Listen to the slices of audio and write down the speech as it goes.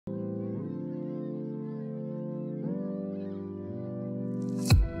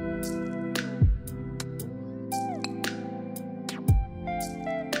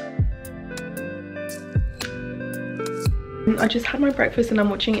I just had my breakfast and I'm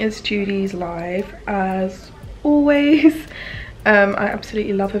watching It's Judy's live as always. I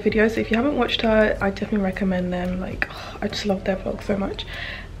absolutely love her videos, so if you haven't watched her, I definitely recommend them. Like, oh, I just love their vlogs so much,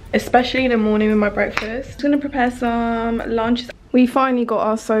 especially in the morning with my breakfast. I'm gonna prepare some lunch. We finally got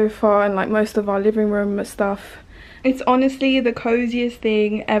our sofa and like most of our living room stuff. It's honestly the coziest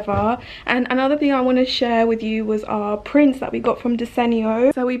thing ever. And another thing I want to share with you was our prints that we got from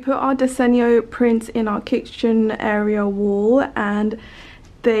Desenio. So we put our Desenio prints in our kitchen area wall and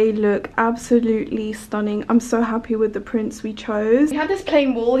they look absolutely stunning. I'm so happy with the prints we chose. We had this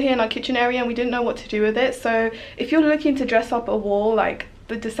plain wall here in our kitchen area and we didn't know what to do with it. So if you're looking to dress up a wall, like,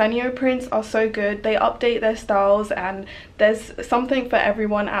 the Desenio prints are so good. They update their styles and there's something for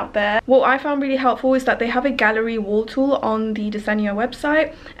everyone out there. What I found really helpful is that they have a gallery wall tool on the Desenio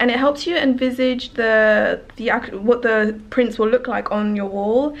website, and it helps you envisage what the prints will look like on your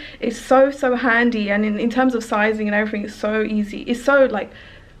wall. It's so handy, and in terms of sizing and everything, it's so easy. It's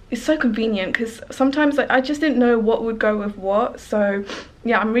so convenient, because sometimes like, I just didn't know what would go with what. So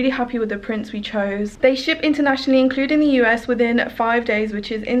yeah, I'm really happy with the prints we chose. They ship internationally, including the US, within 5 days,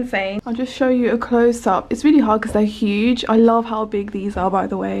 which is insane. I'll just show you a close-up. It's really hard because they're huge. I love how big these are, by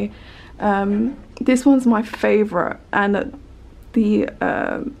the way. This one's my favorite, and the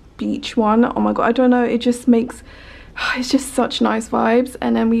beach one, oh my god, I don't know, it just makes, it's just such nice vibes.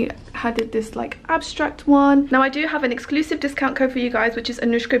 And then we had this like abstract one. Now I do have an exclusive discount code for you guys, which is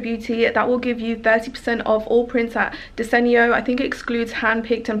Anushka Beauty. That will give you 30% off all prints at Desenio. I think it excludes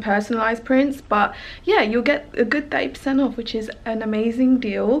hand-picked and personalized prints, but yeah, you'll get a good 30% off, which is an amazing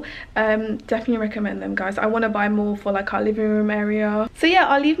deal. Definitely recommend them, guys. I want to buy more for like our living room area. So yeah,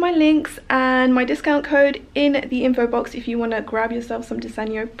 I'll leave my links and my discount code in the info box if you want to grab yourself some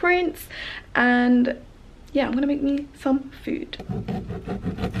Desenio prints. And yeah, I'm gonna make me some food.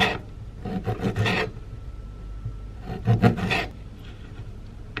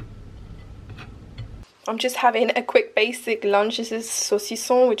 I'm just having a quick basic lunch. This is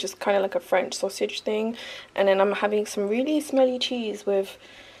saucisson, which is kind of like a French sausage thing, and then I'm having some really smelly cheese with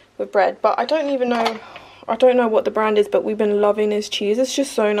bread. But I don't know what the brand is, but we've been loving this cheese. It's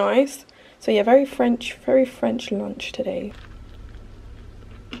just so nice. So yeah, very French lunch today.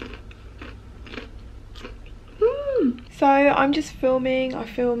 So I'm just filming. I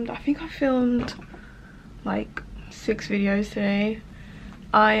think I filmed like 6 videos today.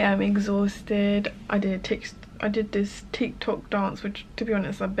 I am exhausted. I did this TikTok dance, which to be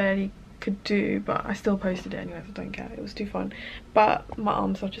honest I barely could do, but I still posted it anyway, so don't care. It was too fun. But my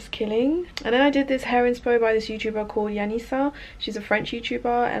arms are just killing. And then I did this hair inspo by this YouTuber called Yanisa. She's a French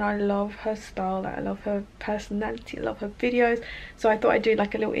YouTuber and I love her style. Like, I love her personality, I love her videos. So I thought I'd do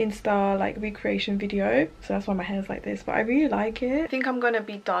like a little Insta like recreation video. So that's why my hair's like this, but I really like it. I think I'm gonna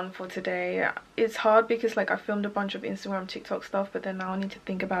be done for today. It's hard because like I filmed a bunch of Instagram, TikTok stuff, but then now I need to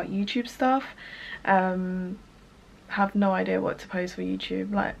think about YouTube stuff. Have no idea what to post for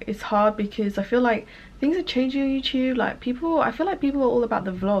YouTube. Like, it's hard because I feel like things are changing on YouTube. Like, I feel like people are all about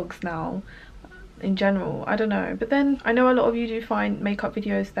the vlogs now in general. I don't know, but then I know a lot of you do find makeup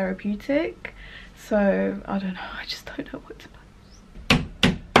videos therapeutic, so I don't know, I just don't know what to post.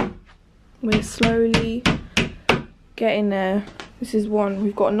 We're slowly getting there. This is one.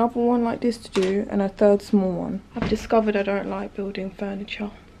 We've got another one like this to do and a third small one. I've discovered I don't like building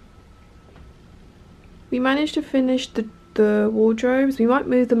furniture. We managed to finish the wardrobes. We might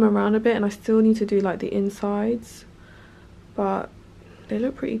move them around a bit, and I still need to do like the insides, but they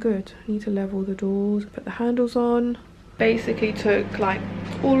look pretty good. I need to level the doors, put the handles on. Basically took like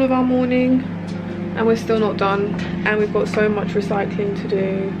all of our morning and we're still not done, and we've got so much recycling to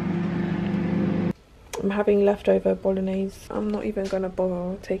do. I'm having leftover bolognese. I'm not even gonna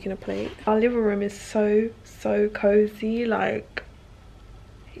bother taking a plate. Our living room is so cozy. Like,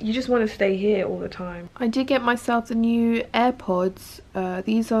 you just want to stay here all the time. I did get myself the new AirPods.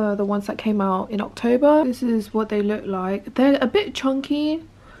 These are the ones that came out in October. This is what they look like. They're a bit chunky,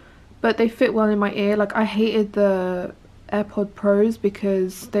 but they fit well in my ear. Like, I hated the AirPod Pros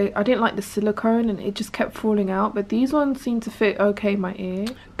because I didn't like the silicone and it just kept falling out, but these ones seem to fit okay in my ear.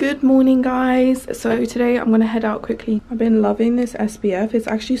 Good morning, guys. So today I'm gonna head out quickly. I've been loving this SPF. It's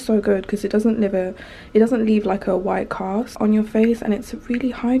actually so good because it doesn't leave like a white cast on your face, and it's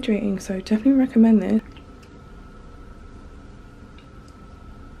really hydrating, so definitely recommend this.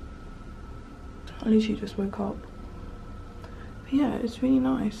 I literally just woke up. Yeah, it's really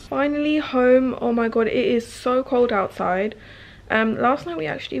nice. Finally home. Oh my god, it is so cold outside. Last night we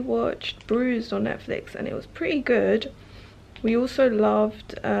actually watched Bruised on Netflix and it was pretty good. We also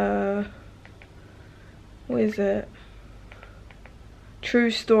loved what is it,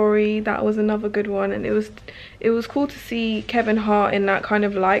 True Story, that was another good one. And it was cool to see Kevin Hart in that kind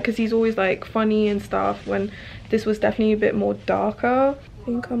of light, because he's always like funny and stuff, when this was definitely a bit more darker. I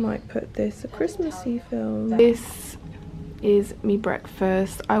think I might put this, a Christmassy film. This is me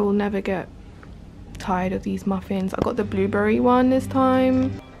breakfast. I will never get tired of these muffins. I got the blueberry one this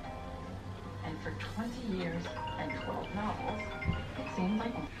time. And for 20 years and 12 novels, it seemed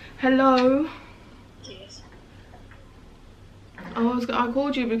like... Hello. Yes. I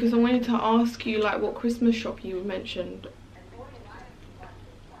called you because I wanted to ask you like what Christmas shop you mentioned.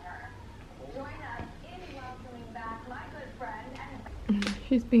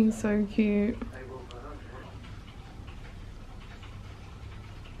 She's being so cute.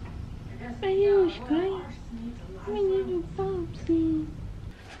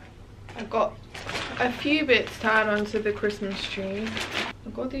 I've got a few bits to add onto the Christmas tree.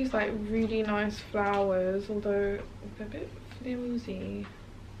 I've got these like really nice flowers, although they're a bit flimsy.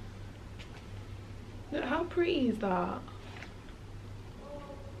 Look, how pretty is that?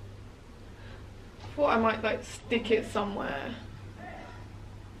 Thought I might like stick it somewhere.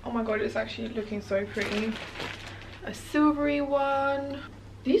 Oh my god, it's actually looking so pretty. A silvery one.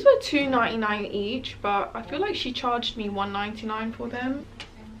 These were $2.99 each, but I feel like she charged me $1.99 for them.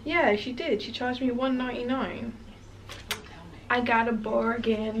 Yeah, she did. She charged me $1.99. I got a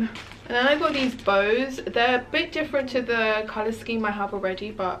bargain. And then I got these bows. They're a bit different to the color scheme I have already,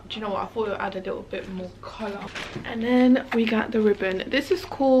 but do you know what? I thought it would add a little bit more color. And then we got the ribbon. This is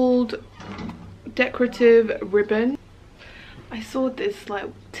called decorative ribbon. I saw this like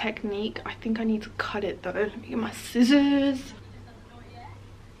technique. I think I need to cut it though. Let me get my scissors.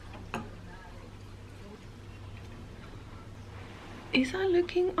 Is that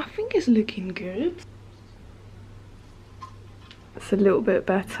looking? I think it's looking good. It's a little bit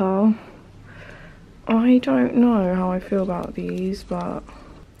better. I don't know how I feel about these, but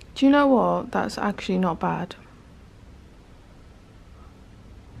do you know what? That's actually not bad.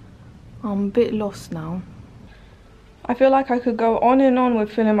 I'm a bit lost now. I feel like I could go on and on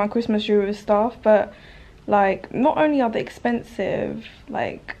with filling my Christmas tree with stuff, but like not only are they expensive,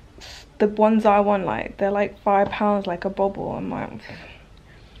 like the ones I want, like they're like £5 like a bobble. I'm like,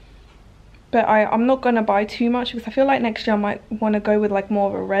 but I'm not gonna buy too much because I feel like next year I might want to go with like more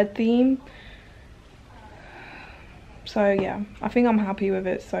of a red theme. So yeah, I think I'm happy with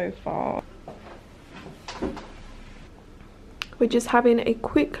it so far. We're just having a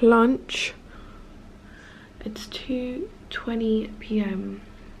quick lunch. It's 2:20 p.m.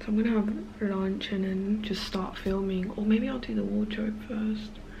 so I'm gonna have lunch and then just start filming, or maybe I'll do the wardrobe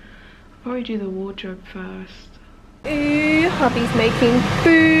first. I'll probably do the wardrobe first. Ooh, hubby's making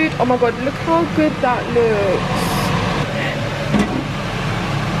food. Oh my god, look how good that looks.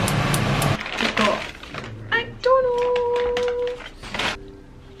 We've got McDonald's.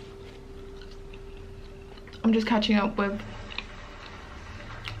 I'm just catching up with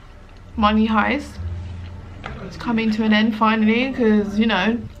Money Heist. It's coming to an end finally, because you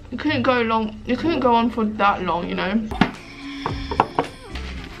know it couldn't go on for that long, you know.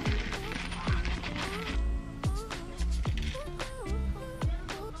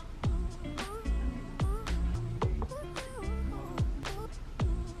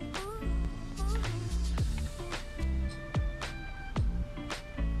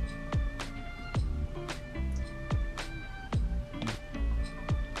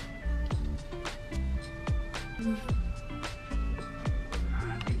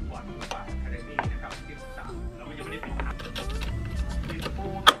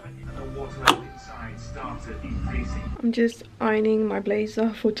 I'm just ironing my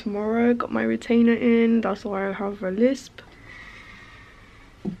blazer for tomorrow. Got my retainer in, that's why I have a lisp.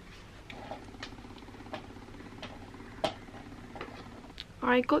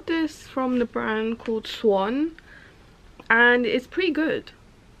 I got this from the brand called Swan and it's pretty good.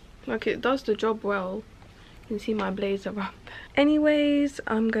 Like, it does the job well. You can see my blazer up. Anyways,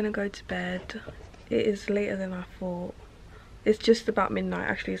 I'm gonna go to bed. It is later than I thought. It's just about midnight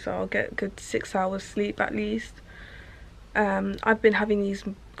actually, so I'll get a good 6 hours sleep at least. I've been having these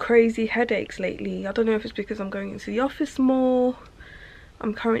crazy headaches lately. I don't know if it's because I'm going into the office more.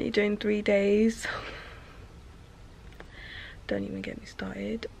 I'm currently doing 3 days. Don't even get me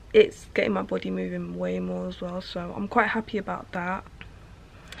started. It's getting my body moving way more as well, so I'm quite happy about that.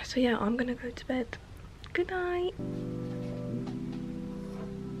 So yeah, I'm gonna go to bed. Good night.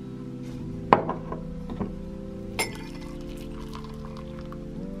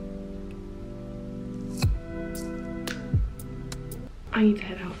 I need to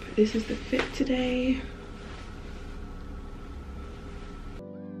head out, but this is the fit today.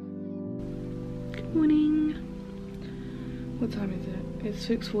 Good morning. What time is it? It's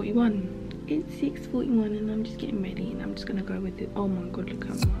 6:41. It's 6:41 and I'm just getting ready and I'm just gonna go with it. Oh my god, look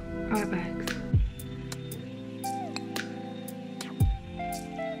at my eye bags.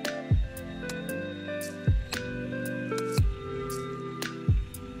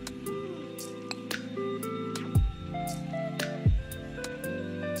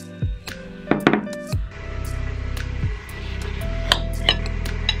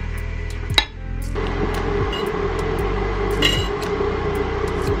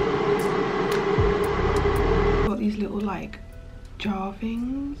 These little like jar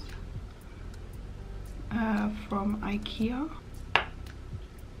things from IKEA.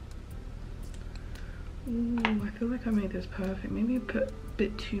 Ooh, I feel like I made this perfect. Maybe I put a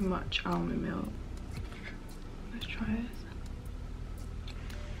bit too much almond milk. Let's try this.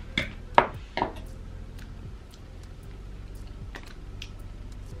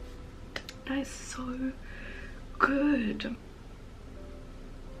 That is so good.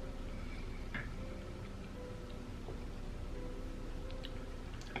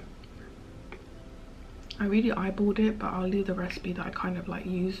 I really eyeballed it, but I'll leave the recipe that I kind of like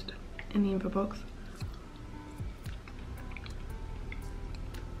used in the info box.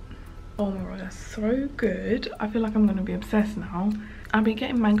 Oh my god, that's so good. I feel like I'm gonna be obsessed now. I've been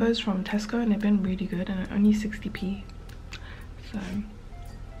getting mangoes from Tesco and they've been really good and only 60p. So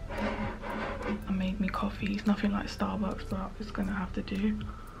I made me coffee. It's nothing like Starbucks, but it's gonna have to do.